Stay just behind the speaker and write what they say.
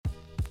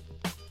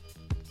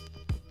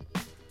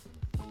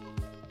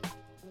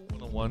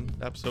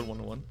101, episode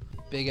 101.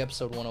 Big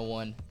episode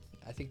 101.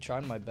 I think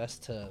trying my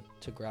best to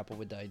grapple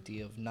with the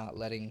idea of not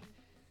letting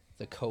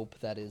the cope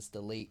that is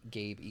the late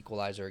Gabe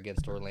equalizer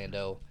against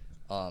Orlando,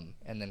 and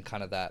then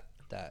kind of that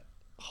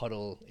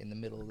huddle in the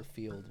middle of the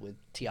field with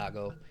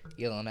Thiago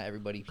yelling at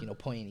everybody,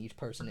 pointing each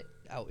person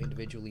out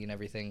individually and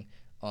everything,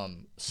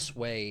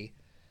 sway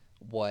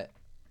what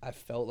I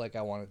felt like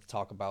I wanted to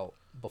talk about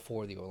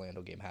before the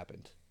Orlando game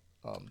happened,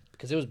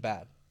 because it was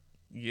bad.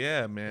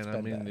 Yeah, man.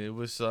 I mean, bad. it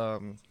was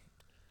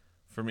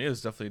for me. It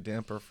was definitely a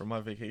damper for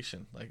my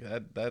vacation. Like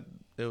that.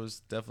 It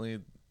was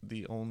definitely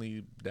the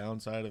only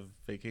downside of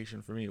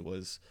vacation for me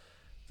was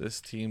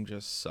this team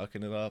just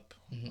sucking it up.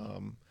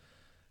 Mm-hmm.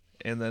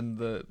 And then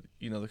the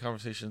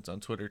conversations on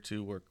Twitter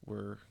too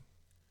were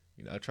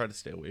I tried to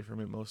stay away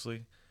from it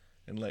mostly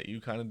and let you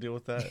kind of deal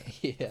with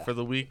that Yeah. for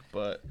the week.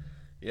 But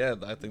yeah,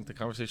 I think the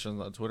conversations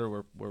on Twitter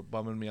were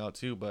bumming me out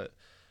too. But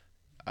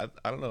I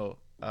don't know.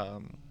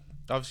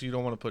 Obviously, you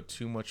don't want to put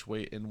too much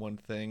weight in one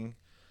thing.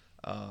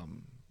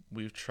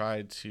 We've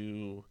tried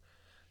to,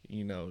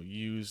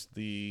 use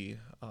the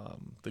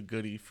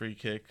Goody free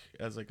kick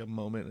as like a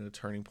moment and a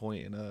turning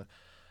point and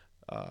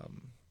a,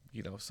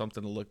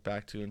 something to look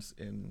back to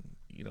and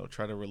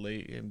try to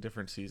relate in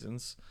different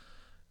seasons.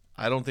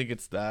 I don't think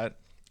it's that.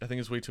 I think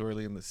it's way too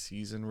early in the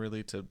season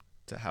really to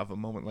have a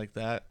moment like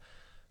that.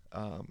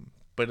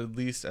 But at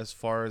least as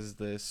far as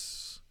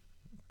this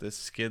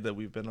skid that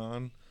we've been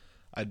on,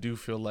 I do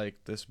feel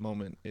like this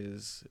moment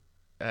is,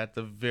 at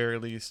the very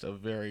least, a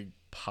very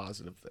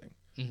positive thing.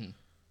 Mm-hmm.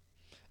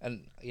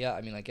 And yeah,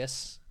 I mean, I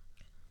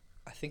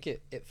think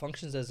it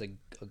functions as a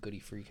Goody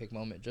free kick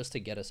moment just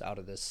to get us out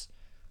of this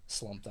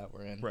slump that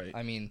we're in. Right.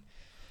 I mean,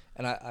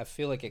 and I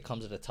feel like it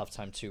comes at a tough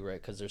time too, right?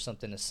 Because there's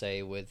something to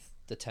say with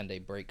the 10-day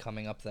break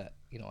coming up that,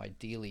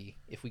 ideally,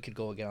 if we could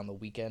go again on the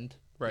weekend,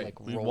 right, like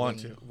we rolling want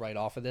to. right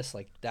off of this,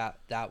 like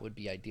that would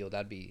be ideal.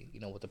 That'd be,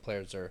 what the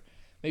players are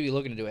maybe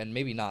looking to do, and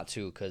maybe not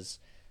too, because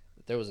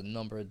there was a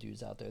number of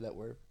dudes out there that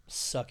were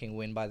sucking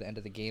wind by the end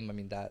of the game. I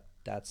mean,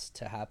 that's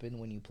to happen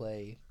when you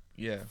play.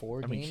 Yeah,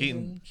 Four I mean,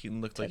 games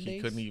Keaton looked like he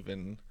days? couldn't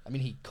even. I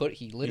mean, he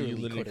literally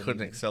couldn't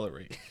even.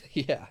 accelerate.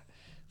 Yeah.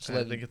 So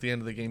I think at the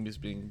end of the game, he's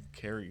being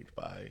carried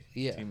by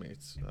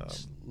teammates.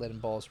 Just letting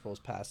balls rolls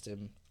past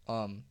him.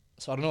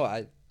 So I don't know.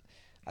 I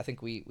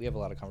think we have a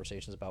lot of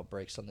conversations about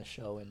breaks on this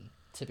show, and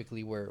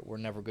typically we're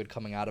never good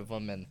coming out of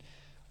them. And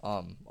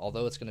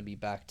although it's going to be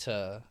back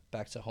to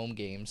home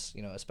games,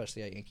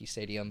 especially at Yankee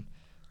Stadium,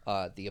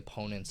 the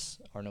opponents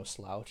are no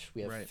slouch.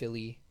 We have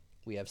Philly,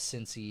 we have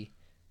Cincy,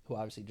 who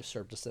obviously just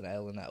served us an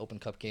L in that Open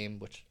Cup game,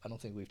 which I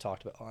don't think we've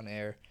talked about on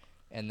air.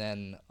 And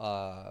then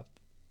I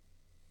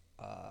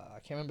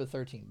can't remember the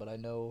third team, but I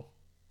knew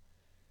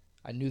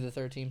the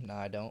third team. No,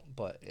 I don't.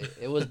 But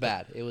it was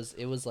bad. It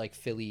was like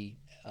Philly,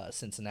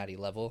 Cincinnati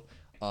level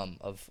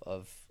of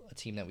a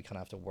team that we kind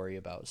of have to worry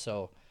about.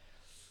 So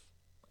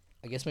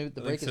I guess maybe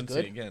the break is Cincy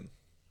good. Again.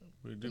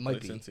 We do Might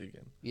play be. Cincy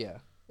again. Yeah,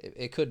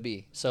 it could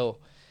be. So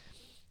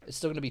it's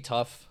still going to be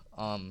tough.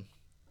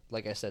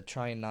 Like I said,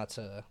 trying not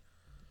to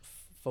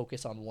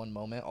focus on one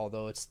moment,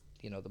 although it's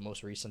the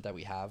most recent that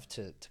we have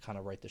to kind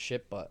of right the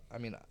ship. But I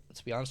mean,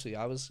 to be honest with you,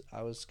 I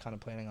was kind of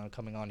planning on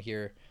coming on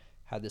here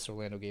had this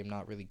Orlando game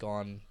not really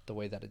gone the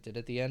way that it did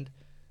at the end,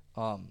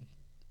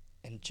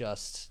 and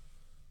just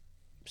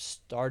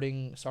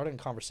starting a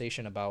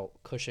conversation about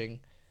Cushing,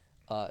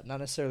 not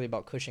necessarily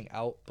about Cushing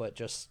out, but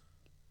just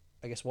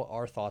I guess what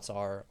our thoughts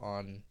are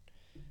on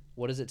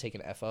what does it take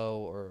an FO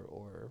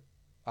or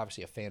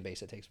obviously a fan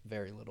base. It takes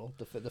very little.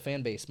 The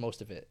fan base,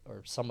 most of it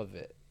or some of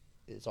it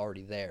is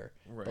already there.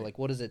 Right. But like,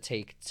 what does it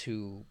take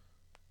to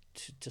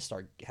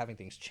start having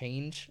things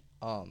change?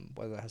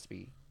 Whether it has to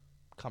be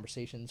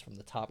conversations from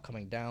the top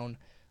coming down,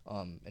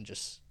 and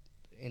just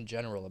in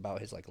general about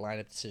his like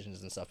lineup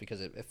decisions and stuff, because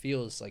it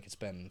feels like it's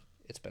been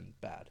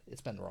bad.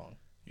 It's been wrong.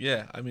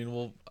 Yeah, I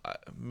mean,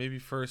 maybe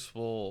first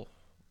we'll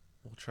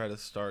try to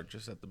start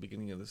just at the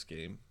beginning of this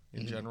game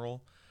in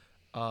general,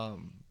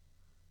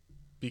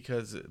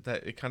 because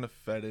it kind of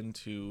fed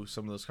into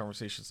some of those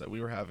conversations that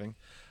we were having.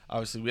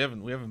 Obviously, we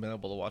haven't been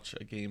able to watch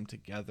a game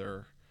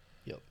together.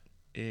 Yep.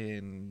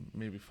 In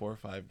maybe 4 or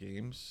 5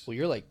 games. Well,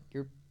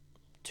 you're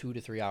 2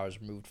 to 3 hours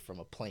removed from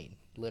a plane,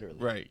 literally.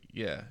 Right.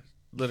 Yeah.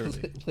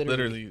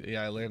 Literally.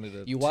 Yeah, I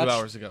landed 2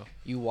 hours ago.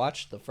 You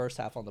watched the first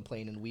half on the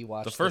plane, and we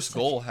watched the first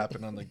goal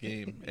happened on the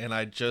game, and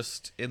I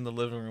just in the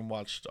living room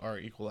watched our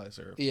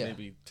equalizer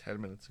maybe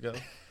 10 minutes ago.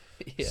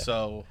 Yeah.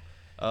 So,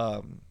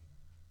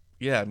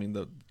 yeah, I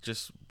mean,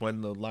 just when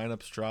the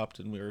lineups dropped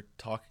and we were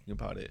talking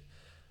about it,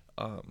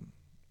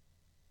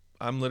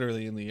 I'm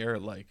literally in the air,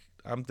 like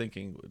I'm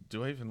thinking,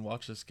 do I even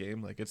watch this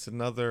game? Like it's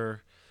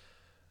another,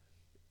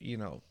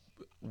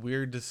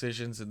 weird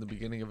decisions in the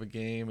beginning of a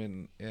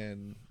game,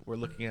 and we're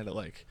looking at it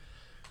like,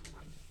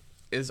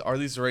 are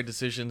these the right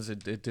decisions?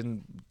 It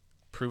didn't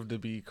prove to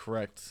be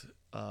correct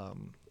not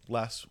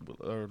last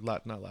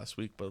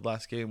week, but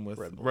last game with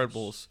Red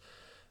Bulls.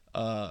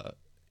 Why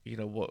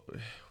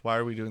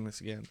are we doing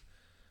this again?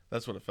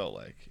 That's what it felt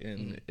like,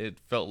 and it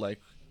felt like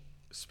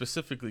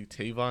specifically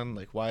Tavon,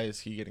 like why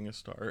is he getting a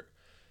start?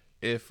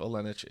 if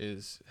Alenic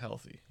is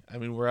healthy. I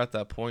mean, we're at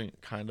that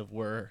point kind of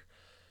where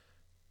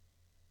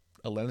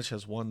Alenic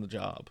has won the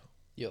job.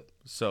 Yep.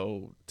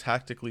 So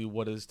tactically,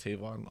 what does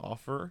Tavon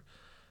offer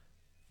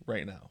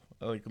right now?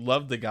 Like,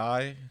 love the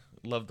guy,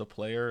 love the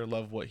player,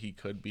 love what he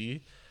could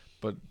be,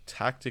 but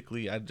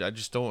tactically, I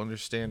just don't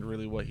understand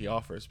really what he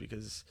offers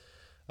because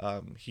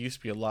he used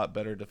to be a lot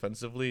better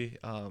defensively.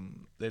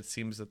 It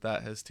seems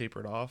that has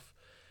tapered off,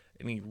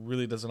 and he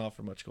really doesn't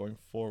offer much going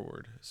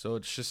forward. So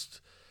it's just,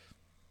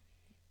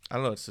 I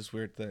don't know, it's this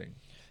weird thing.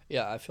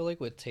 Yeah, I feel like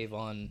with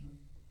Tavon,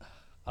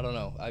 I don't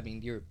know. I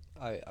mean,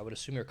 I would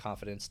assume your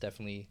confidence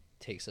definitely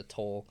takes a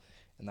toll,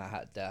 and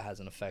that has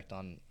an effect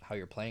on how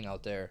you're playing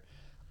out there.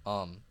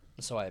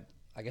 So I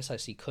guess I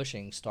see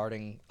Cushing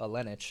starting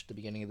Alenic the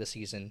beginning of the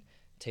season.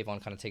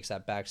 Tavon kind of takes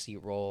that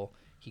backseat role.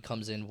 He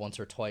comes in once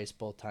or twice.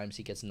 Both times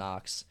he gets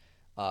knocks,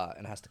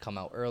 and has to come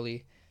out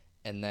early,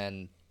 and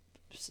then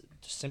just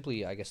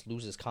simply, I guess,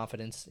 loses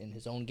confidence in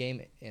his own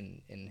game,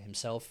 in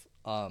himself.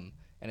 And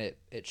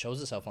it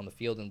shows itself on the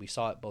field, and we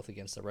saw it both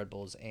against the Red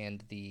Bulls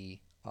and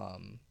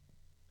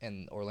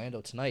and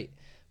Orlando tonight.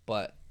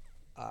 But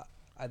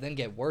I then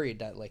get worried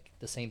that like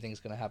the same thing's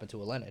going to happen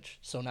to Alenic.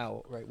 So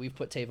now, right, we've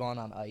put Tavon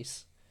on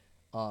ice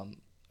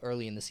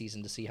early in the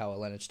season to see how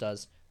Alenic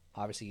does.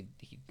 Obviously,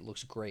 he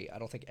looks great. I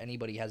don't think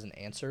anybody has an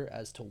answer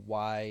as to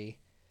why.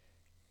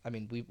 I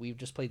mean, we've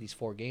just played these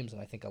 4 games,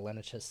 and I think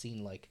Alenic has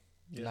seen like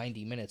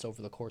 90 minutes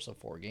over the course of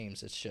 4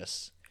 games. It's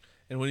just,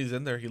 and when he's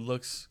in there, he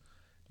looks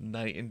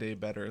night and day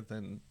better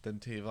than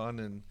Tavon,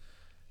 and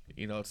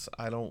it's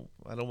I don't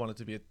want it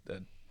to be a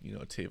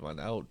Tavon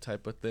out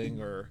type of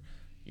thing, or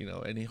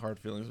any hard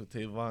feelings with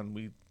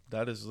Tavon.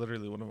 That is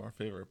literally one of our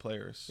favorite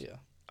players.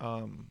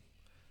 yeah.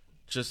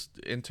 Just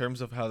in terms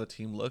of how the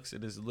team looks,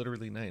 it is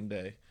literally night and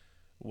day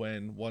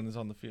when one is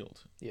on the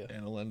field. Yeah.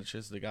 And Alenic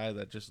is the guy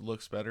that just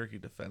looks better. He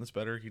defends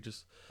better. He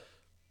just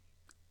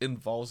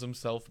involves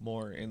himself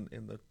more in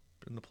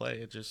the play.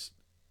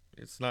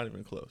 It's not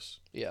even close.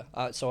 Yeah.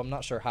 So I'm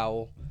not sure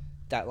how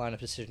that line of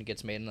decision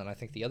gets made, and then I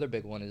think the other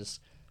big one is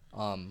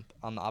on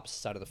the opposite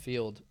side of the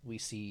field, we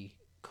see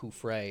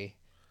Kufre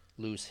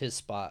lose his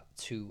spot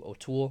to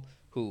O'Toole,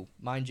 who,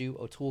 mind you,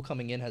 O'Toole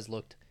coming in has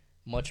looked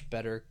much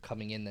better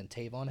coming in than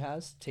Tavon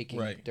has, taking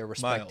their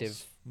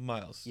respective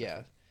miles.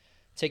 Yeah,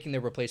 taking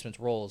their replacements'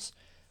 roles.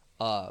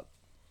 But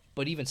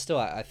even still,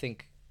 I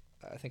think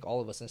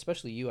all of us, and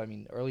especially you, I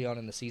mean, early on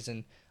in the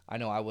season, I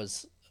know I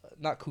was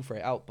not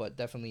Kufre out, but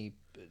definitely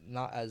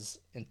not as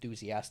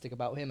enthusiastic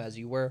about him as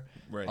you were.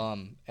 Right.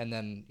 And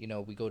then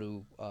we go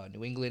to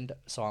New England,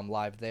 saw him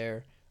live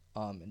there,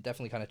 and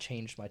definitely kind of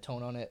changed my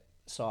tone on it.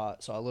 Saw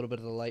a little bit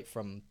of the light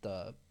from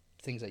the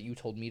things that you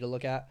told me to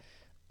look at.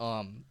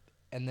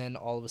 And then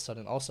all of a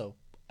sudden, also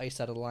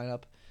ice out of the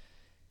lineup.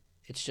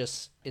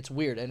 It's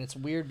weird, and it's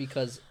weird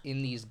because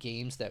in these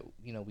games that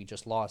we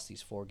just lost,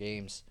 these 4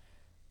 games,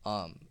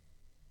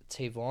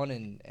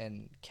 Tavon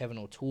and Kevin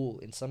O'Toole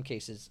in some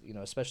cases,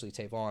 especially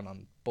Tavon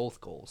on both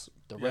goals,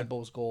 the Red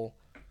Bulls goal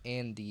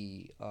and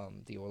the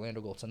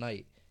Orlando goal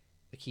tonight,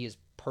 like he is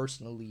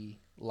personally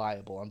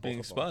liable on both being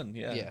of them. spun.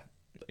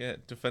 Yeah,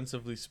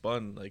 defensively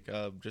spun, like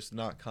just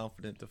not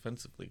confident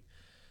defensively.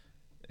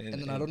 And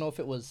then I don't know if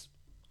it was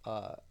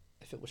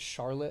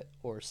Charlotte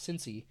or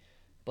Cincy,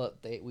 but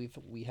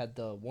we had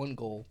the one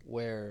goal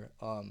where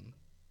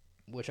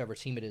whichever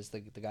team it is, the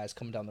guy's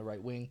coming down the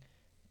right wing.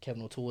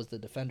 Kevin O'Toole is the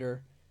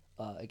defender.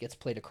 It gets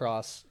played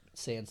across.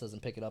 Sands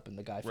doesn't pick it up, and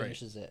the guy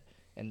finishes it.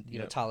 And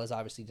Tales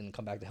obviously didn't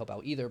come back to help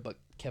out either. But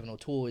Kevin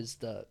O'Toole is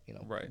the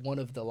one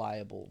of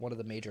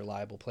the major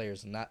liable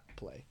players in that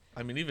play.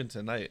 I mean, even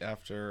tonight,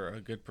 after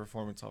a good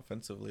performance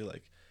offensively,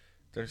 like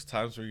there's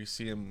times where you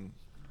see him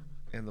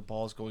and the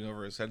ball's going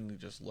over his head, and he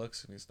just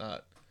looks, and he's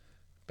not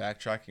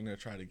backtracking to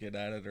try to get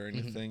at it or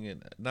anything.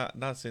 And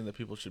not saying that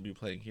people should be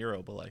playing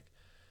hero, but like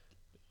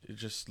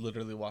just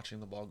literally watching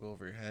the ball go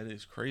over your head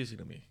is crazy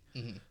to me.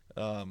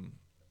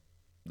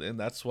 And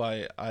that's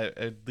why I,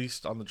 at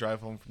least on the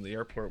drive home from the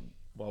airport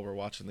while we're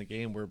watching the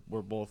game,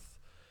 we're both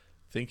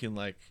thinking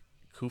like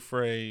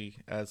Kufre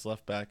as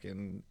left back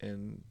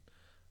and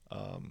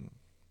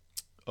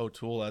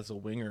O'Toole as a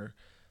winger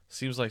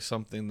seems like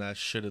something that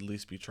should at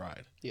least be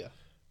tried. Yeah.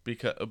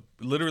 Because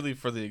literally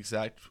for the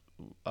exact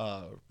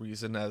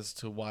reason as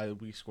to why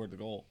we scored the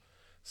goal.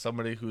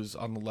 Somebody who's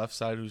on the left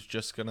side who's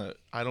just gonna,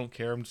 I don't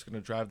care, I'm just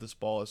gonna drive this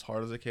ball as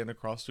hard as I can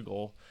across the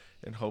goal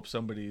and hope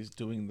somebody's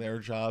doing their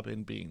job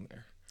and being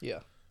there. Yeah.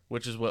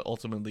 Which is what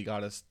ultimately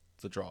got us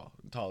the draw.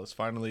 Tallis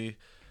finally,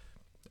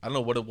 I don't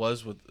know what it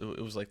was,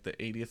 it was like the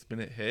 80th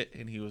minute hit,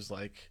 and he was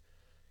like,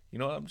 you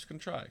know what, I'm just gonna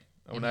try.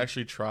 I'm gonna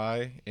actually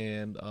try,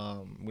 and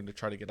I'm gonna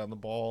try to get on the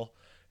ball.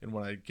 And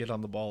when I get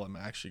on the ball, I'm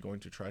actually going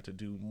to try to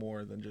do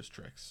more than just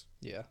tricks.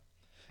 Yeah.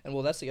 And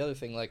well, that's the other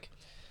thing. Like,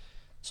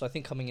 so I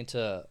think coming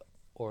into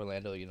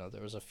Orlando,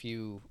 there was a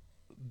few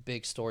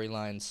big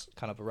storylines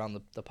kind of around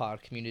the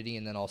pod community,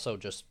 and then also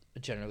just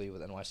generally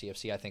with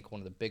NYCFC. I think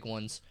one of the big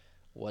ones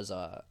was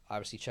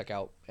obviously check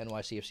out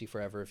NYCFC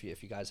Forever. If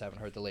you guys haven't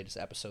heard the latest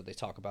episode, they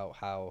talk about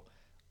how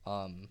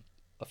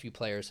a few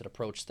players had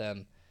approached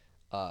them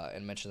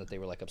and mentioned that they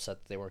were like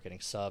upset that they weren't getting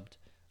subbed.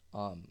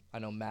 I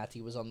know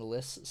Matty was on the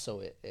list, so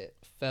it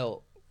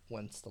felt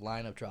once the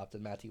lineup dropped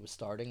and Matty was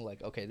starting,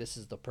 like, okay, this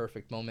is the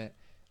perfect moment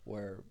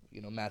where,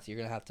 Matty,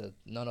 you're gonna have to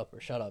nut up or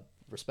shut up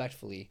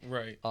respectfully.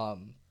 Right.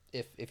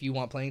 If you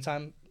want playing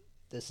time,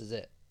 this is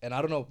it. And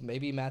I don't know,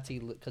 maybe Matty,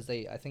 because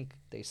I think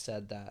they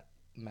said that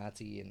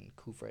Matty and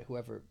Kufre,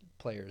 whoever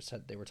players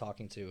had they were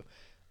talking to,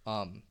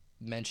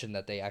 mentioned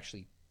that they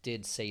actually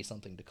did say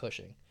something to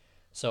Cushing.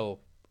 So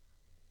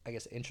I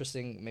guess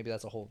interesting. Maybe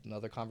that's a whole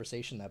another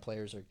conversation that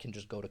players can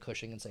just go to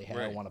Cushing and say, "Hey,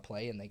 I Right. want to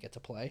play," and they get to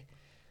play.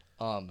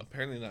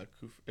 Apparently not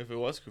if it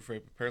was Kufre,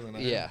 apparently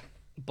not Yeah, him.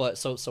 but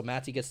so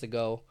Matty gets to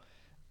go,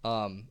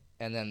 and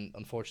then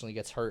unfortunately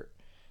gets hurt.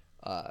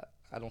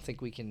 I don't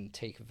think we can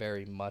take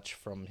very much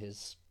from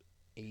his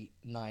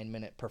 8-9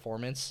 minute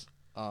performance.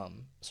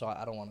 So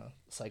I don't want to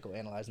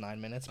psychoanalyze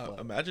 9 minutes, but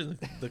Imagine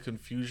the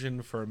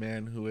confusion for a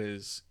man who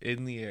is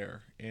in the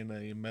air in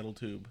a metal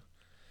tube,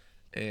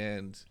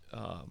 and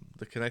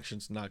the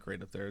connection's not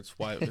great up there.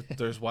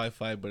 There's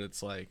Wi-Fi, but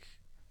it's like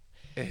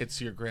it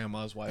hits your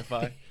grandma's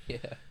Wi-Fi.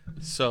 yeah,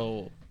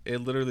 So it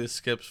literally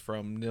skips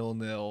from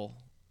 0-0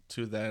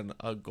 to then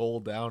a goal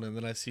down, and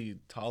then I see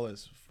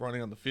Talles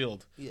running on the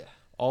field, yeah,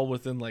 all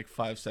within like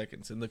 5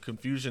 seconds. And the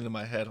confusion in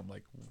my head, I'm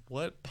like,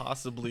 what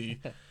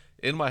possibly?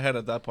 In my head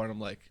at that point, I'm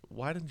like,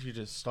 why didn't you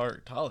just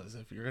start Talles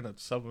if you're gonna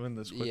sub him in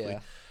this quickly?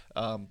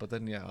 But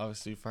then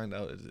obviously you find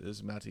out it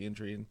is Matty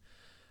injury, and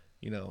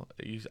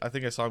I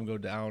think I saw him go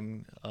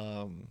down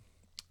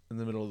in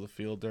the middle of the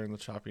field during the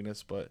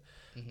choppiness, but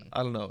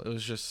I don't know. It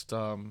was just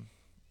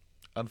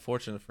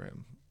unfortunate for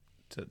him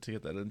to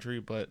get that injury,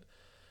 but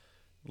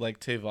like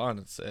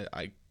Tavon,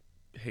 I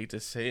hate to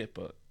say it,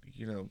 but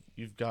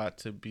you've got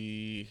to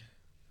be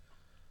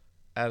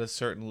at a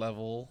certain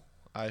level.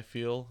 I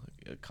feel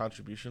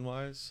contribution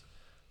wise,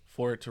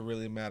 for it to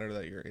really matter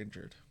that you're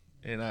injured,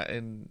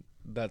 and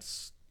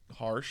that's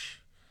harsh,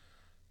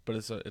 but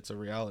it's a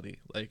reality.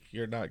 Like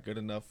you're not good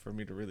enough for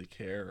me to really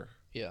care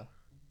yeah.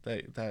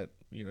 that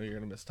you're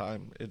gonna miss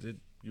time.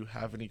 You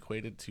haven't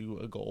equated to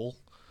a goal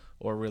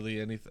or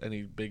really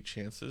any big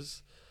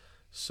chances.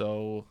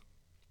 So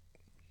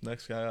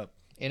next guy up.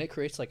 And it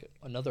creates like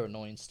another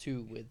annoyance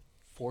too with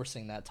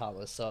forcing that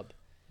Talles sub.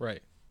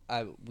 Right.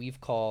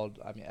 We've called.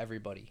 I mean,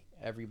 everybody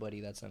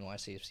that's an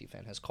NYCFC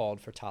fan has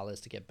called for Talles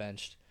to get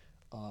benched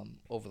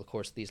over the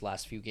course of these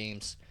last few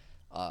games.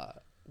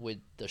 With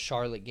the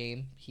Charlotte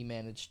game, he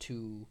managed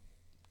to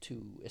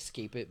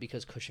escape it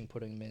because Cushing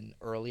put him in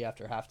early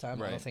after halftime.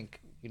 Right. I don't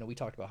think we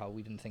talked about how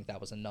we didn't think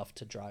that was enough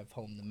to drive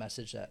home the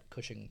message that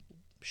Cushing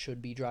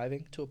should be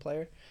driving to a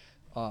player.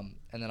 And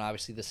then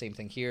obviously the same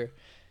thing here.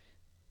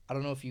 I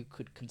don't know if you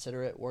could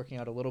consider it working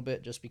out a little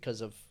bit just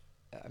because of,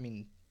 I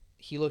mean,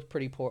 he looked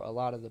pretty poor. A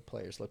lot of the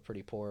players looked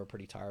pretty poor,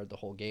 pretty tired the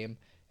whole game.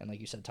 And like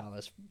you said,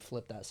 Talles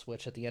flipped that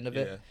switch at the end of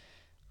it.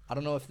 I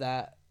don't know if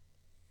that.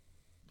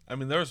 I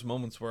mean, there was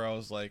moments where I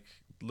was like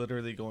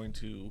literally going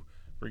to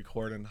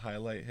record and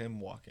highlight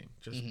him walking,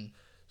 just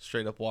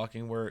straight up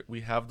walking, where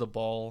we have the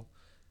ball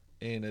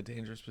in a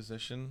dangerous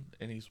position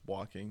and he's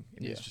walking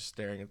and he's just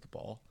staring at the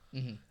ball.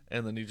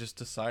 And then he just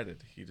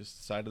decided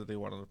that they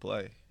wanted to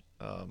play.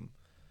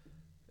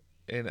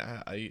 And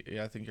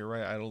I think you're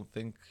right. I don't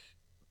think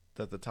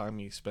that the time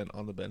he spent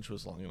on the bench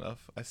was long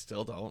enough. I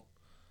still don't.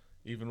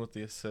 Even with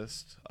the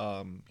assist,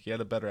 he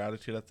had a better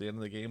attitude at the end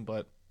of the game,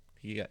 but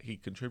he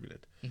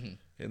contributed.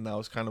 And that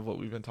was kind of what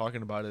we've been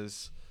talking about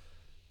is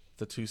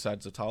the two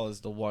sides of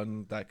Talles, the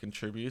one that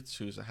contributes,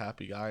 who's a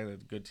happy guy and a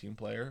good team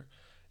player,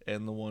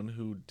 and the one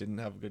who didn't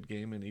have a good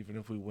game. And even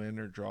if we win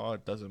or draw,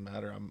 it doesn't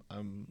matter.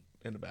 I'm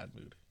in a bad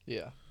mood.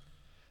 Yeah.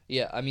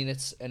 I mean,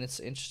 it's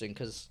interesting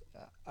because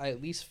I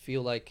at least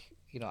feel like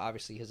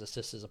obviously his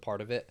assist is a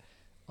part of it,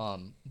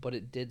 but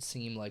it did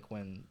seem like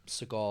when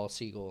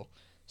Siegel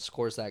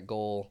scores that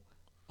goal,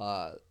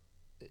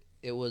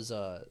 it was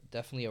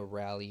definitely a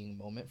rallying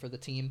moment for the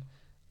team.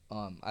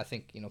 I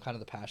think kind of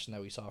the passion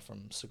that we saw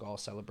from Segal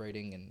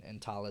celebrating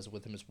and Talles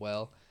with him as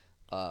well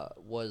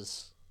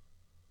was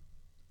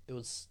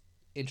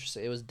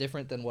interesting. It was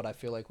different than what I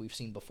feel like we've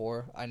seen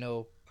before. I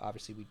know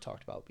obviously we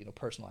talked about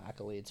personal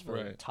accolades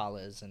for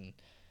Talles and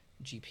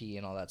GP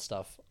and all that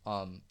stuff.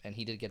 And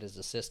he did get his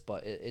assist,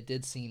 but it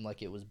did seem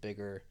like it was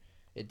bigger.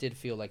 It did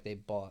feel like they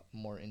bought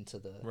more into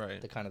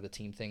the kind of the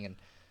team thing. And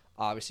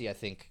obviously I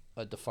think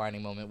a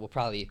defining moment we'll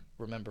probably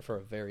remember for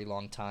a very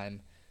long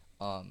time.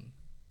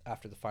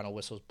 After the final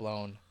whistle was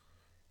blown,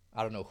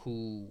 I don't know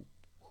who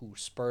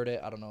spurred it.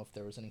 I don't know if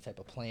there was any type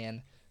of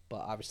plan,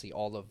 but obviously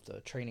all of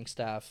the training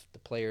staff, the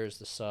players,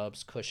 the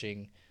subs,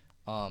 Cushing,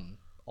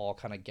 all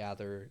kind of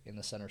gather in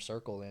the center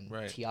circle. And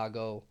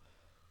Thiago,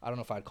 I don't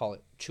know if I'd call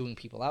it chewing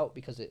people out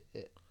because it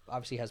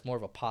obviously has more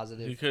of a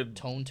positive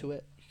tone to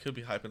it. He could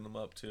be hyping them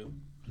up too.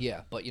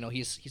 Yeah, but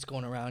he's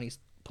going around, he's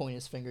pointing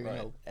his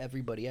finger,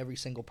 everybody, every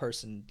single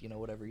person,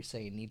 whatever he's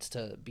saying needs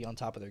to be on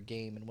top of their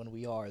game, and when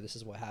we are, this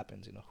is what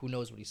happens. Who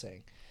knows what he's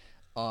saying.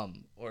 Or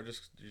you're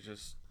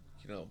just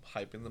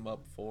hyping them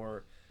up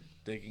for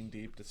digging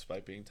deep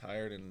despite being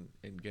tired and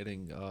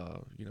getting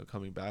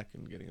coming back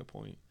and getting a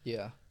point.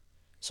 Yeah.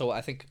 So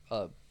I think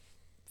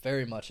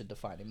very much a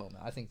defining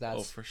moment. I think Oh,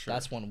 that's for sure.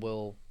 that's one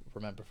we'll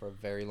remember for a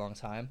very long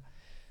time.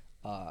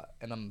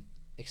 And I'm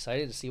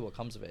excited to see what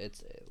comes of it.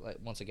 It's like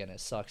once again, it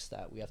sucks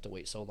that we have to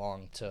wait so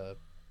long to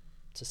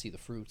see the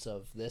fruits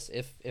of this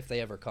if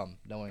they ever come,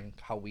 knowing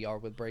how we are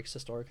with breaks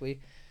historically.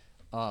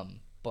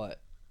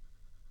 But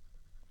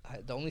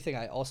the only thing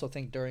I also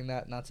think during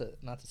that, not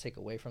to take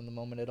away from the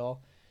moment at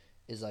all,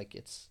 is like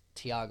it's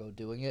Tiago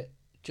doing it.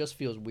 Just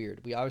feels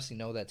weird. We obviously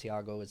know that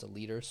Tiago is a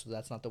leader, so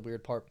that's not the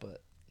weird part.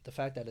 But the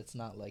fact that it's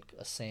not like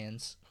a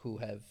Sands who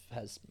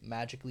has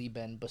magically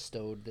been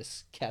bestowed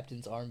this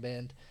captain's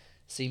armband,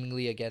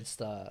 seemingly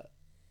against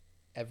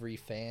every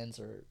fans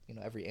or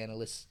every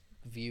analyst's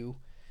view.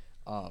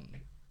 Um,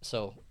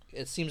 so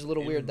it seems a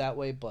little weird In that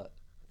way, but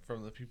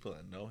from the people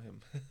that know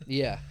him,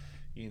 yeah,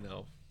 you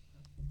know,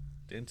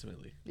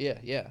 intimately.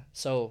 yeah.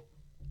 So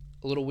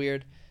a little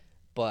weird,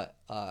 but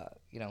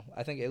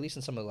I think at least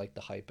in some of like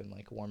the hype and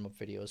like warm up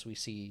videos, we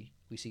see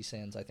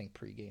Sands. I think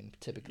pregame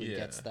typically Yeah.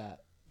 gets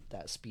that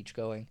speech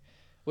going,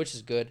 which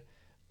is good.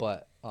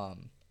 But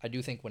I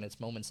do think when it's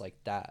moments like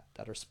that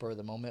are spur of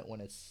the moment,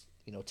 when it's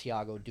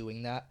Tiago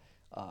doing that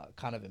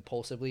kind of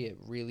impulsively, it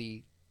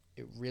really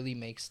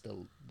makes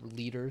the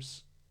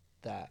leaders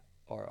that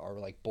are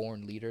like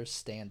born leaders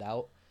stand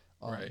out,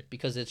 Right.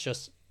 because it's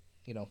just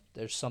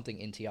there's something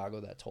in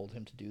Tiago that told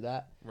him to do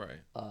that, Right.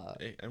 uh,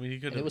 I mean, he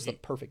could and it have. was the He.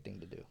 perfect thing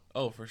to do.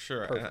 Oh, for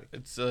sure. Perfect.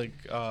 It's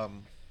like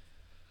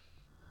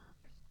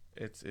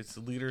it's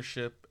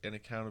leadership and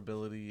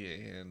accountability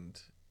and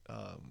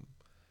um,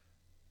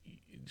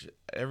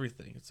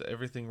 everything. It's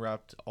everything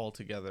wrapped all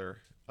together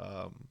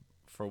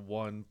for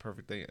one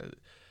perfect thing.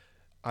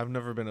 I've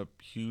never been a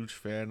huge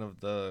fan of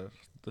the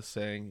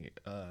saying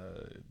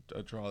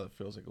a draw that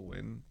feels like a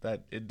win.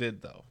 That it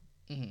did though.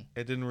 Hmm.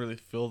 It didn't really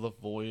fill the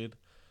void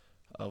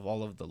of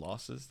all of the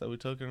losses that we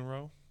took in a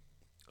row.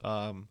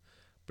 Um,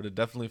 but it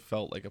definitely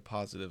felt like a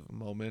positive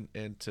moment,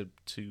 and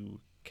to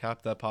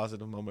cap that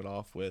positive moment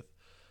off with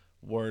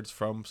words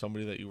from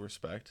somebody that you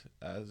respect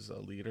as a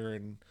leader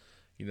and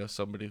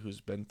somebody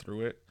who's been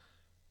through it,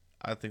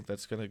 I think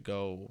that's gonna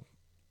go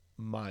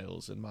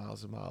miles and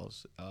miles and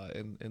miles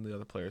in the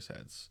other players'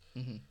 heads.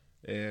 Hmm.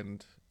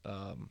 And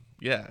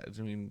yeah,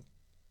 I mean,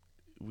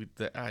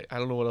 I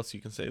don't know what else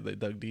you can say. They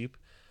dug deep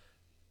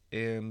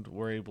and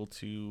were able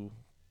to,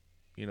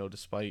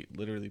 despite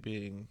literally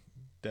being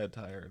dead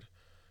tired,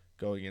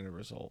 going in a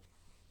result.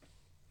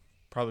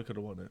 Probably could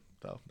have won it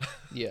though.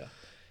 Yeah,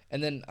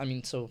 and then I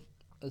mean, so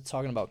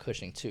talking about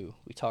Cushing too,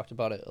 we talked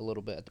about it a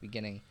little bit at the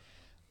beginning.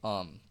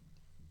 Um,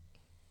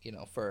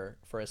 for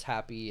as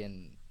happy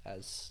and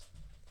as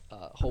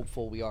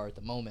hopeful we are at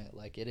the moment,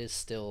 like it is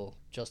still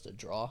just a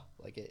draw.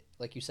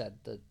 Like you said,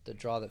 the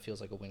draw that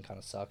feels like a win kind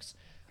of sucks.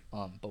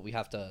 But we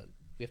have to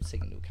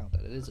take into account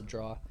that it is a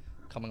draw,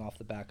 coming off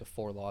the back of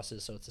 4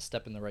 losses, so it's a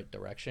step in the right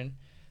direction.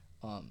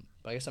 But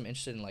I guess I'm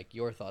interested in like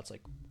your thoughts.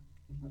 Like,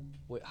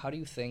 how do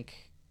you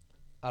think?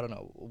 I don't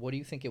know. What do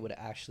you think it would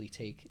actually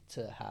take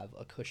to have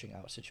a Cushing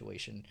out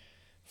situation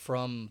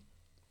from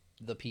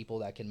the people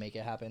that can make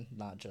it happen,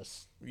 not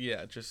just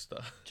Yeah, just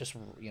just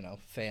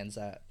fans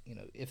that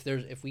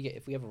if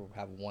we ever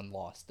have one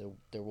loss,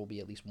 there will be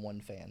at least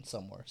one fan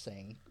somewhere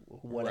saying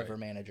whatever right,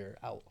 manager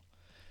out.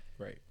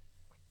 right.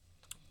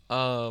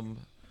 Um,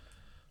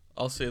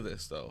 I'll say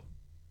this though.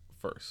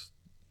 First,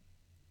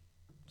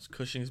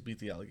 Cushing's beat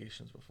the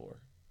allegations before.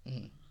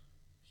 Hmm.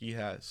 He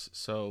has,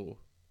 so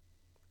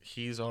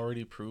he's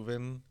already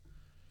proven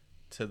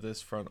to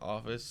this front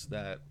office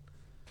that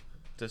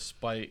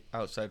despite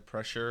outside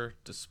pressure,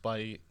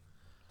 despite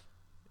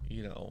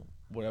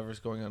whatever's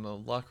going on in the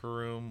locker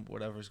room,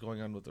 whatever's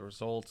going on with the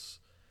results,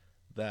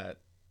 that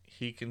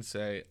he can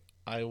say,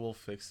 "I will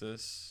fix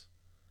this,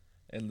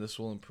 and this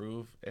will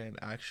improve," and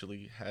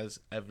actually has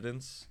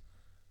evidence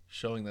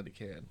showing that he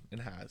can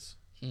and has.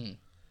 Mm.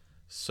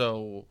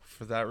 So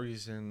for that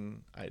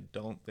reason, I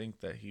don't think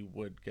that he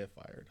would get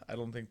fired. I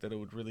don't think that it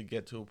would really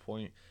get to a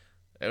point.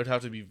 It would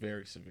have to be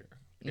very severe.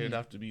 It would Hmm.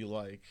 have to be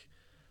like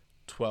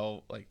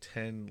 12, like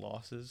 10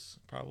 losses,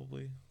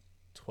 probably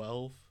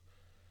 12.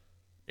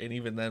 And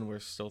even then, we're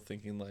still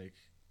thinking like,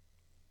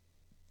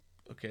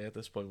 okay, at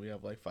this point, we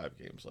have like 5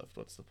 games left.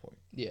 What's the point?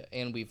 Yeah,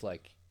 and we've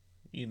like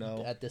You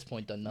know, at this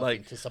point done nothing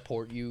like to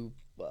support you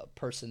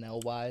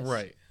personnel wise.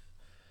 right.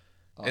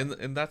 Um,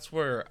 And that's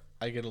where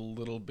I get a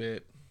little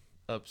bit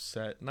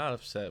upset. Not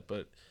upset,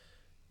 but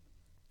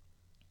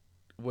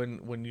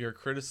when you're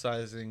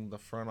criticizing the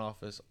front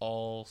office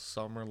all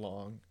summer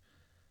long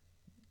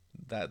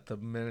that the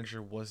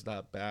manager was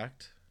not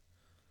backed,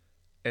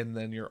 and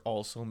then you're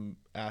also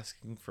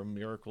asking for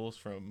miracles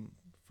from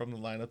the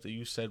lineup that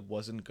you said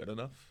wasn't good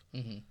enough.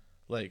 hmm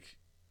Like,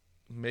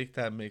 make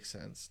that make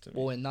sense to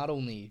Well, me. and not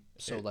only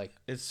so, It like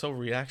it's so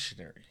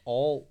reactionary.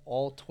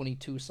 all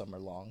 22 summer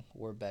long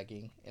we're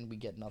begging and we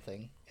get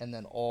nothing, and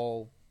then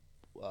all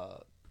uh,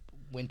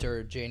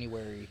 winter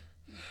January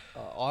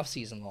off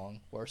season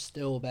long we're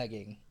still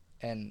begging,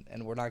 and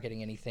we're not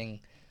getting anything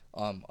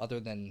other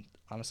than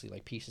honestly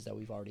like pieces that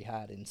we've already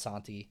had in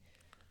Santi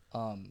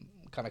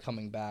kind of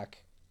coming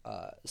back.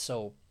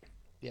 So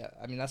Yeah,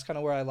 I mean that's kind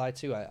of where I lie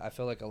too. I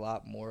feel like a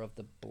lot more of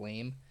the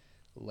blame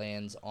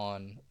lands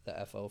on the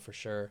FO for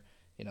sure.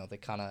 You know, they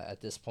kind of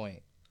at this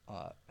point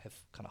have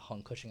kind of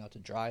hung Cushing out to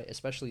dry,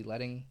 especially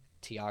letting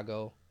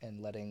Tiago and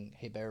letting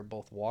Hebert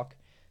both walk.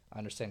 I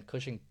understand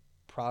Cushing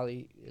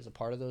probably is a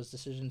part of those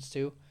decisions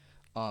too.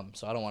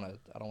 So I don't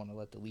want to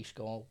let the leash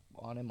go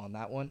on him on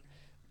that one,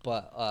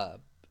 but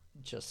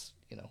just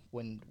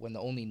when the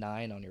only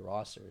 9 on your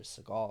roster is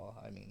Segal,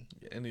 I mean,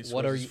 And he what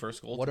scores are his you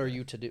first goal what are today.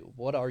 you to do?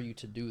 What are you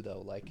to do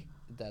though? Like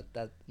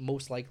that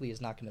most likely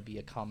is not going to be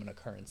a common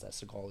occurrence that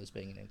Segal is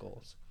banging in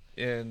goals.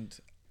 And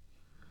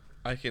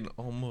I can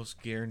almost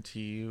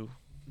guarantee you,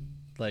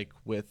 like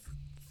with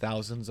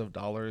thousands of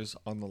dollars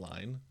on the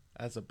line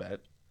as a bet,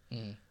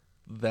 Mm.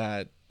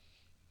 that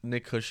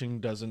Nick Cushing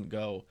doesn't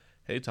go,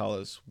 "Hey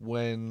Tallis,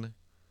 when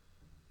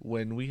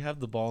we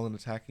have the ball in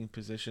attacking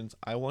positions,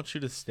 I want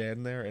you to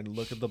stand there and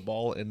look at the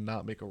ball and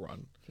not make a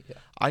run." Yeah,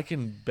 I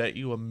can bet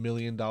you $1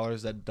 million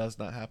that does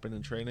not happen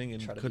in training,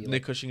 try and to be Nick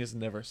like Cushing has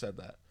never said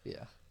that.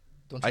 yeah.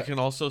 Don't I try. can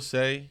also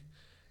say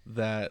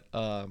that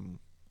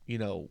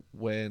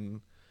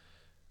when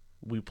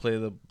we play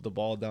the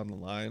ball down the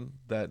line,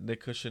 that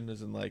Nick Cushing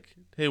isn't like,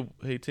 hey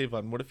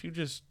Tavon, what if you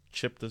just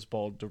chip this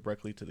ball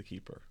directly to the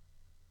keeper?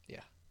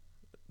 Yeah.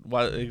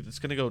 Why it's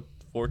gonna go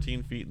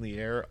 14 feet in the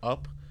air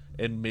up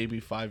and maybe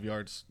 5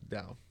 yards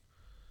down.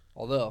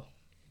 Although,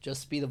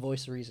 just be the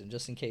voice of reason,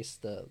 just in case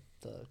the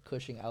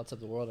Cushing outs of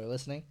the world are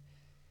listening.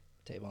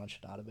 Tavon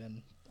should not have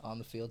been on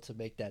the field to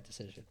make that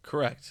decision.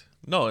 Correct.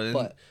 No, and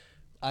But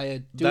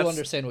I do that's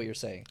understand what you're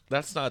saying.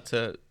 that's not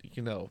to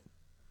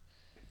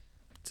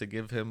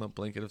give him a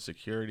blanket of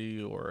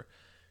security, or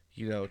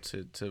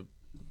to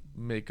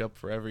make up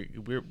for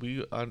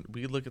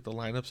we look at the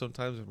lineup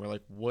sometimes and we're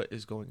like, what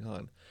is going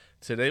on?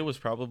 Today was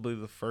probably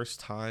the first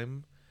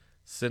time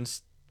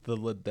since the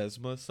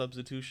Ledesma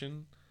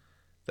substitution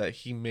that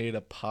he made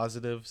a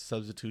positive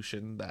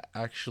substitution that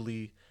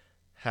actually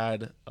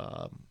had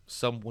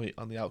some weight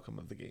on the outcome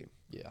of the game.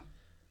 Yeah.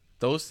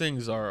 Those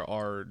things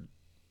are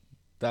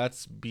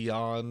that's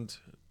beyond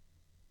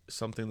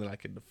something that I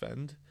can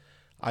defend.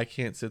 I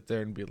can't sit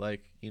there and be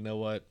like, you know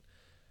what,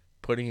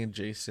 putting in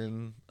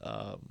Jason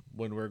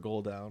when we're a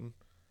goal down,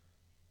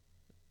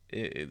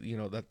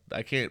 that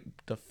I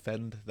can't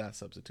defend that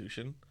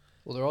substitution.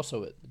 Well, they're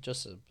also,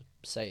 just to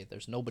say,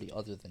 there's nobody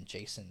other than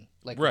Jason.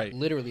 Like, Right.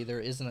 literally, there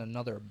isn't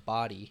another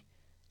body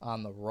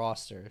on the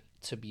roster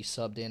to be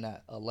subbed in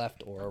at a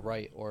left or a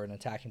right or an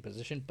attacking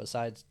position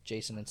besides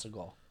Jason and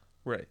Segal.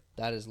 Right.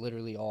 That is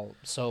literally all.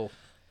 So,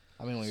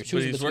 I mean, when you're But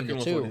choosing he's between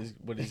working the with two,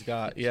 what he's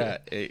got. Yeah.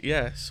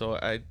 Yeah. So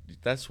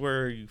that's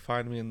where you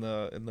find me in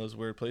those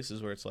weird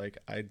places where it's like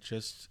I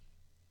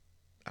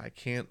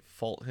can't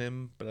fault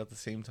him, but at the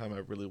same time I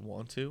really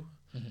want to.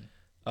 Mhm.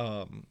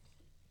 Um,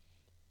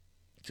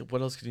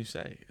 what else can you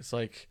say? It's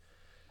like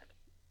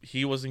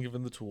he wasn't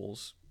given the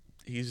tools.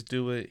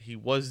 He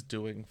was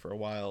doing for a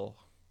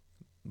while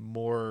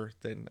more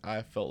than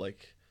I felt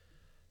like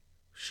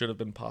should have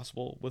been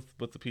possible with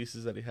the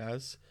pieces that he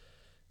has.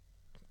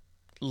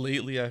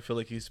 Lately, I feel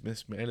like he's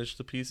mismanaged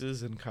the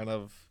pieces and kind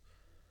of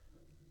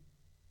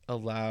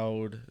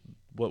allowed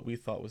what we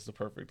thought was the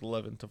perfect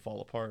 11 to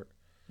fall apart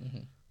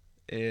Mhm.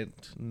 and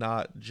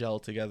not gel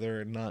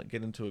together and not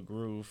get into a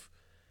groove.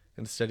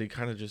 Instead, he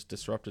kind of just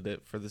disrupted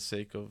it for the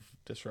sake of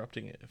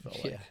disrupting it, it felt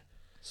Yeah. like.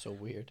 So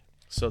weird.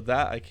 So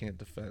that I can't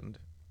defend.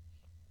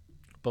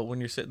 But when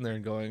you're sitting there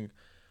and going,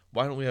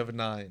 why don't we have a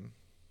 9?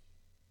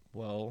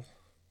 Well,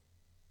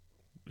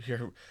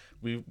 here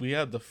we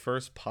had the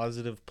first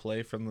positive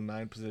play from the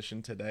 9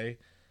 position today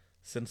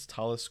since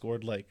Tallis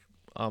scored like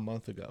a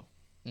month ago.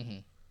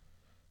 Mhm.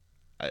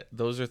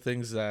 Those are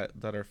things that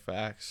are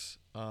facts.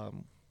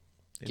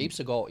 Gabe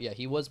Segal, yeah,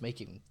 he was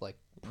making like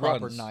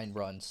proper Runs, 9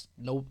 runs,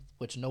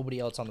 which nobody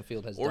else on the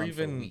field has or done for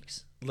even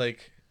weeks.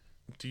 like,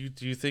 do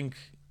you think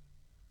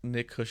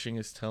Nick Cushing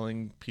is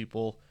telling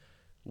people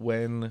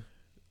when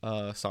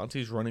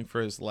Santi's running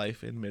for his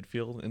life in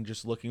midfield and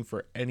just looking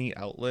for any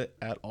outlet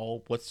at all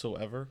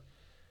whatsoever,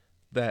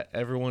 that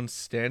everyone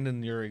stand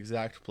in your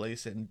exact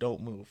place and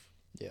don't move?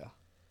 Yeah.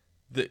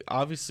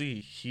 Obviously,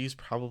 he's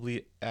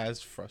probably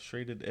as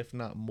frustrated, if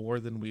not more,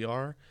 than we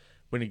are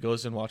when he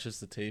goes and watches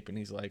the tape and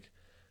he's like,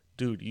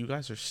 dude, you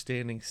guys are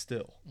standing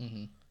still.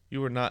 Mhm.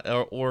 You are not,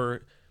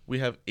 or we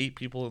have 8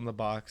 people in the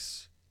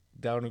box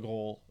down a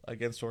goal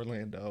against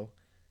Orlando,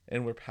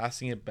 and we're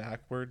passing it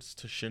backwards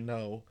to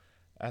Chanot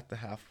at the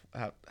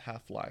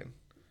half line.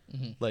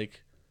 Mhm.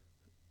 Like,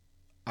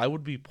 I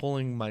would be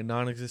pulling my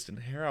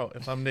non-existent hair out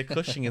if I'm Nick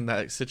Cushing in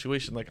that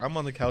situation. Like, I'm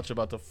on the couch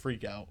about to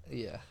freak out.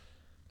 Yeah.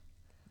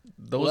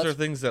 Well, Those are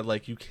things that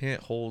like you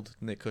can't hold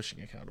Nick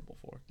Cushing accountable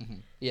for.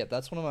 Yeah,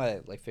 that's one of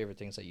my like favorite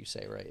things that you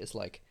say, right? Is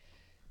like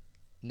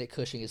Nick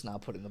Cushing is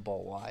not putting the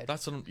ball wide.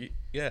 That's what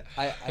yeah.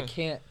 I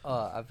can't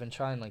I've been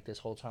trying like this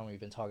whole time we've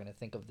been talking to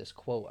think of this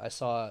quote. I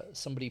saw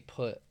somebody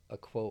put a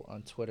quote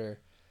on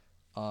Twitter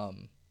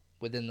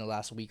within the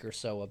last week or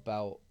so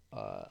about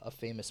a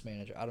famous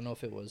manager. I don't know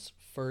if it was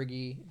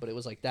Fergie, but it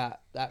was like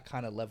that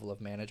kind of level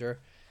of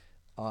manager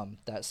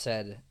that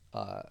said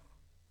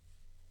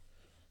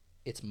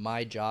it's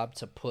my job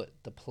to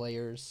put the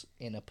players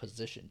in a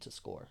position to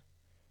score.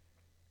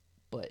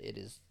 But it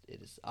is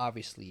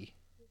obviously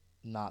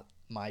not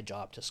my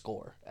job to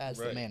score as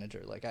the Right.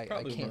 manager. Like I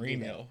Probably can't do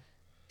that. Mourinho.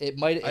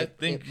 It I it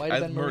think might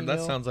have been that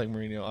Mourinho. sounds like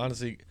Mourinho.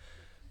 Honestly,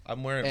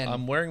 And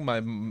I'm wearing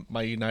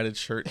my United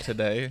shirt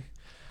today,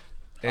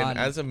 and on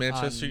as a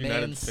Manchester on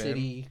United Man fan,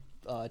 City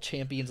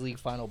Champions League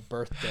final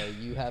birthday,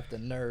 you have the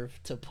nerve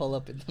to pull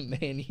up in the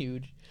Man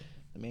U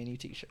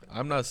t-shirt.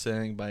 I'm not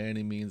saying by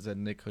any means that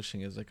Nick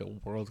Cushing is like a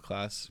world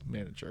class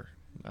manager.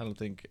 I don't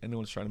think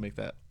anyone's trying to make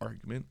that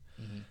argument.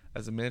 Mm-hmm.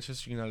 As a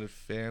Manchester United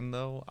fan,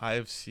 though, I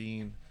have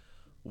seen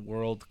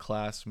world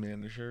class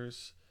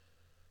managers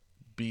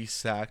be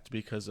sacked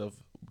because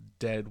of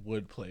dead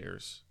wood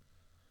players.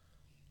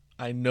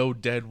 I know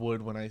dead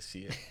wood when I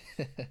see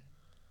it.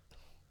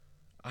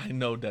 I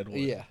know dead wood.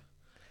 Yeah,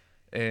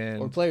 or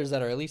And players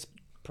that are at least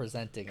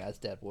presenting as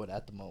Deadwood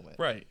at the moment.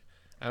 right.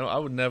 I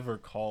would never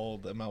call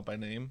them out by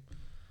name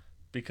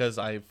because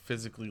I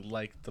physically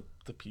like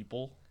the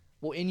people.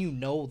 Well,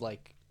 and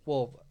like,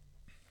 well,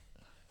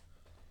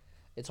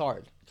 it's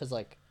hard because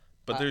like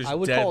But there's I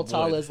would dead call wood.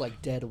 Tales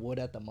like Deadwood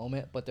at the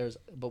moment, but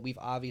we've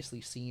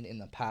obviously seen in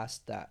the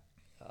past that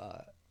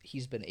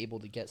he's been able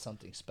to get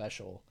something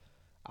special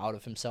out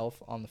of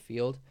himself on the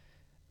field.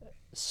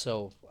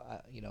 So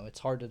it's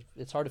hard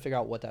to figure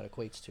out what that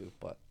equates to,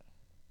 but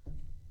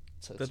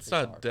That's it's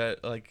not hard. dead.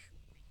 Like,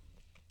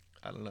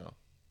 I don't know.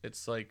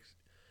 It's like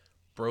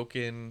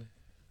broken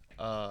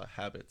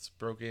habits,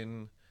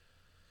 broken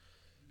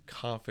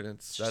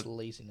confidence. It's just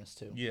laziness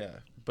too. Yeah,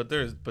 but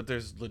there's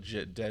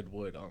legit dead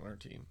wood on our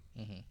team,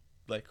 Mm-hmm.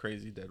 like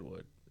crazy dead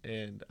wood,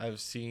 and I've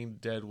seen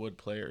dead wood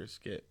players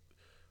get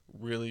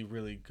really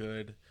really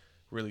good,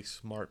 really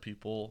smart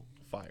people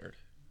fired.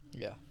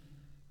 Yeah.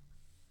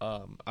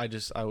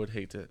 I would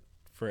hate it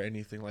for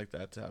anything like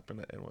that to happen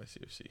at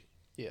NYCFC.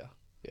 Yeah.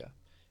 Yeah.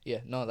 Yeah.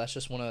 No,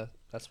 that's one of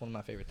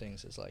my favorite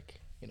things is like,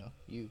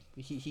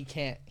 he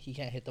can't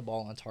hit the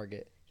ball on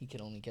target. He can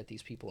only get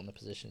these people in the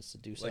positions to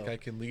do so. Like I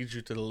can lead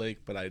you to the lake,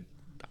 but I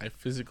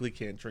physically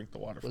can't drink the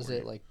water. Was for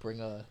it you. like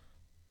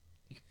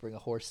you could bring a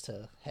horse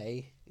to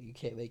hay? You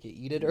can't make it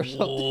eat it or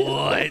something.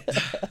 What?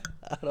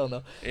 I don't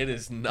know. It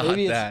is not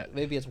Maybe that.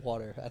 maybe it's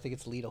water. I think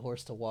it's lead a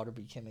horse to water,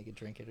 but you can't make it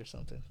drink it or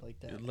something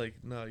like that.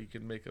 Like no, you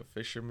can make a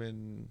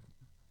fisherman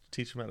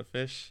teach him how to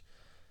fish,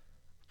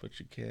 but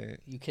you can't.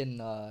 You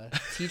can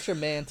teach a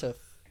man to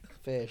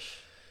fish.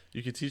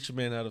 You can teach a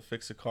man how to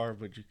fix a car,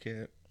 but you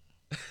can't.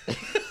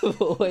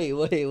 Wait.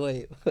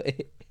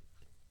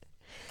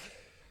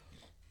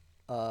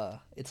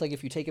 It's like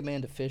if you take a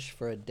man to fish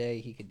for a day,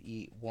 he could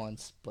eat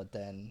once, but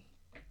then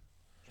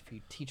if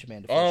you teach a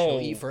man to fish, he'll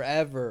eat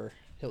forever.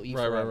 He'll eat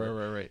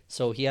forever. Right.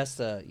 So he has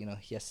to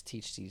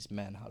teach these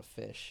men how to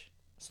fish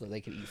so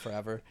they can eat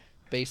forever,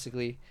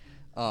 basically.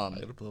 I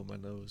gotta blow my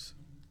nose.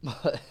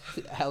 But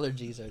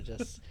allergies are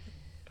just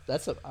I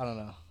don't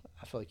know.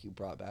 I feel like you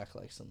brought back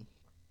like some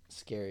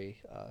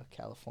scary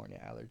California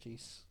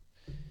allergies.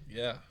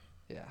 Yeah.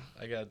 Yeah.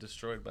 I got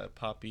destroyed by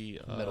poppy.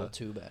 Metal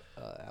tube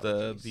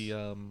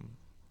allergies.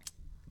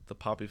 The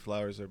poppy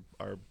flowers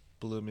are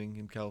blooming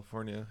in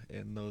California,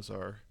 and those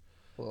are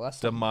well,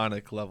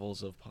 demonic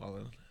levels of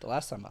pollen. The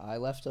last time I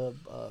left a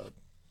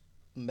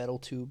metal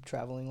tube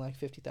traveling like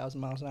 50,000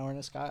 miles an hour in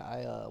the sky,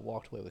 I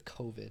walked away with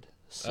COVID.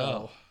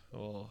 So,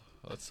 well,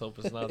 let's hope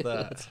it's not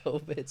that. Let's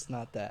hope it's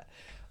not that.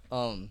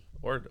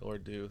 Or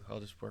do.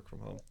 I'll just work from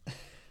home.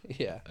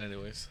 Yeah.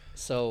 Anyways.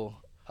 So,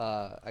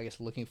 I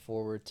guess looking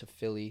forward to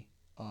Philly.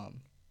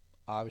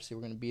 Obviously,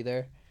 we're going to be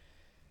there.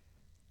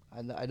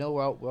 I know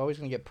we're always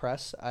going to get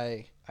press.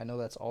 I know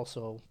that's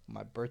also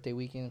my birthday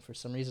weekend. For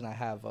some reason, I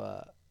have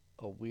a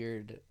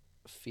weird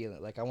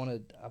feeling. Like, I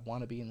want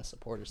to be in the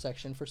supporter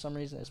section for some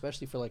reason,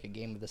 especially for, like, a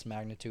game of this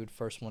magnitude.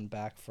 First one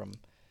back from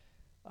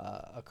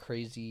a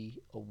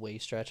crazy away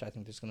stretch. I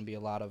think there's going to be a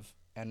lot of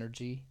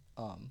energy,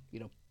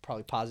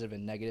 probably positive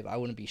and negative. I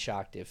wouldn't be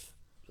shocked if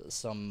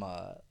some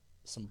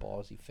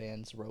ballsy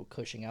fans wrote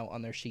Cushing out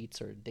on their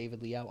sheets or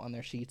David Lee out on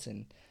their sheets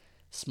and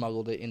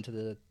smuggled it into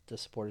the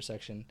supporter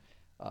section.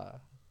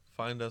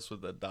 Find us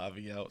with the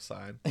Davi out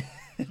sign.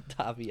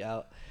 Davi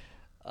out.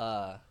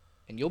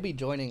 And you'll be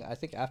joining, I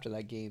think after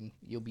that game,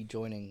 you'll be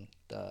joining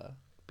the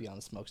Beyond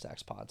the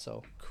Smokestacks pod.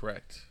 So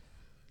Correct.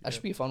 That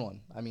should be a fun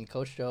one. I mean,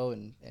 Coach Joe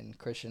and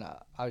Christian,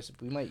 obviously,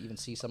 we might even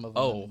see some of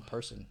them in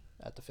person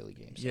at the Philly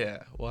game. So.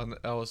 Yeah, well,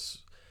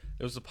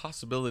 it was a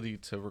possibility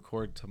to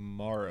record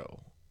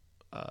tomorrow,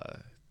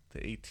 the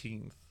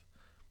 18th.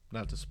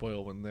 Not to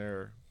spoil when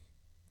they're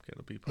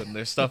gonna be putting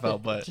their stuff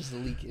out, but just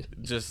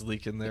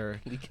leaking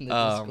their leaking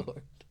the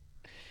Discord.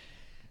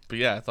 But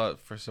yeah, I thought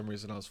for some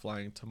reason I was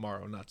flying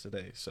tomorrow, not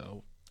today.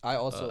 So I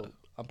also,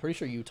 I'm pretty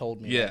sure you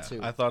told me. Yeah, that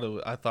too.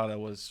 I thought I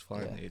was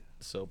flying late.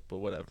 So, but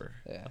whatever.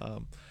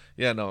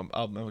 Yeah. No,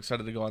 I'm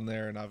excited to go on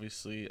there, and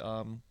obviously,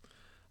 I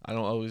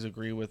don't always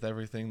agree with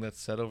everything that's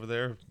said over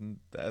there.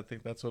 I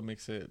think that's what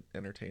makes it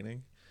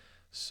entertaining.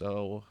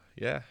 So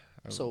yeah.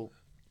 So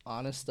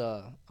honest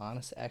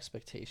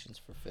expectations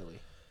for Philly.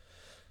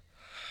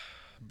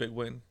 Big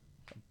win.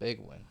 A big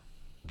win.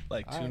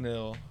 Like All right.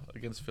 2-0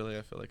 against Philly,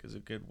 I feel like is a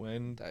good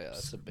win. Yeah,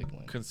 that's a big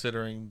win.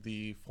 Considering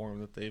the form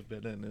that they've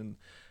been in and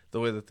the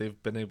way that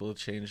they've been able to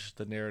change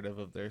the narrative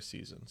of their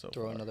season so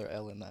Throw far. another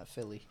L in that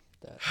Philly.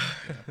 That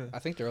I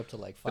think they're up to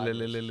like five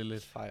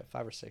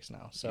or six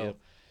now. So, Yep.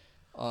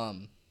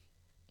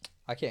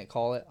 I can't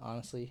call it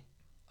honestly,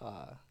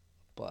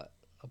 but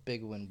a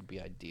big win would be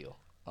ideal.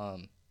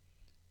 And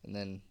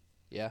then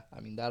yeah, I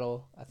mean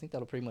I think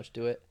that'll pretty much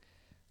do it.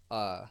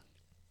 A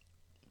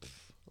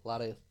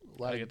lot of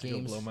I get to go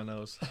games, blow my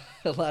nose.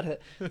 a lot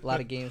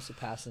of games to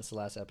pass since the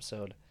last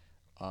episode.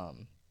 A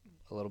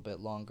little bit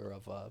longer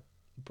of a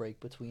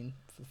break between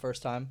for the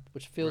first time,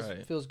 which feels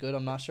good.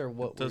 I'm not sure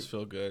what it does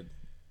feel good,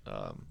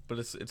 but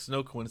it's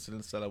no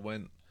coincidence that I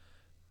went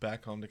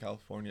back home to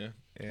California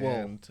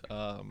and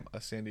a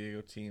San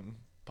Diego team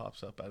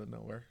pops up out of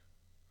nowhere.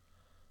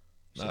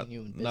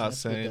 Not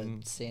saying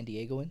with the San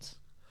Diegoans.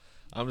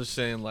 I'm just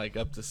saying like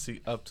up to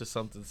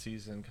something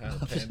season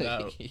kind of panned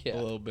out Yeah.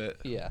 a little bit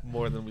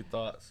more than we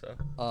thought.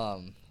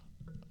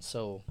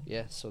 So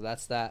so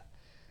that's that.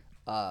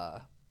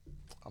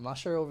 I'm not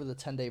sure over the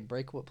 10-day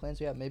break what plans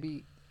we have.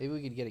 Maybe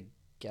we could get a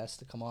guest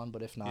to come on,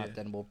 but if not,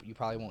 then you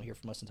probably won't hear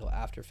from us until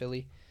after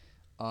Philly.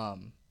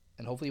 And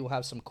hopefully we'll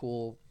have some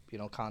cool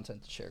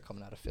content to share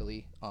coming out of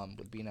Philly.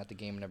 With being at the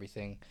game and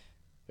everything,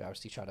 we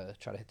obviously try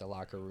to hit the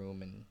locker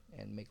room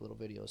and make little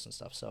videos and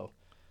stuff. So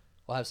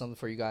we'll have something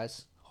for you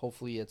guys.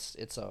 Hopefully it's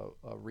a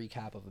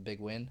recap of a big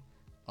win.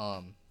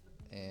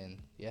 And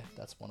yeah,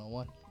 that's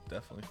 101.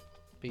 Definitely.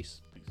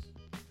 Peace.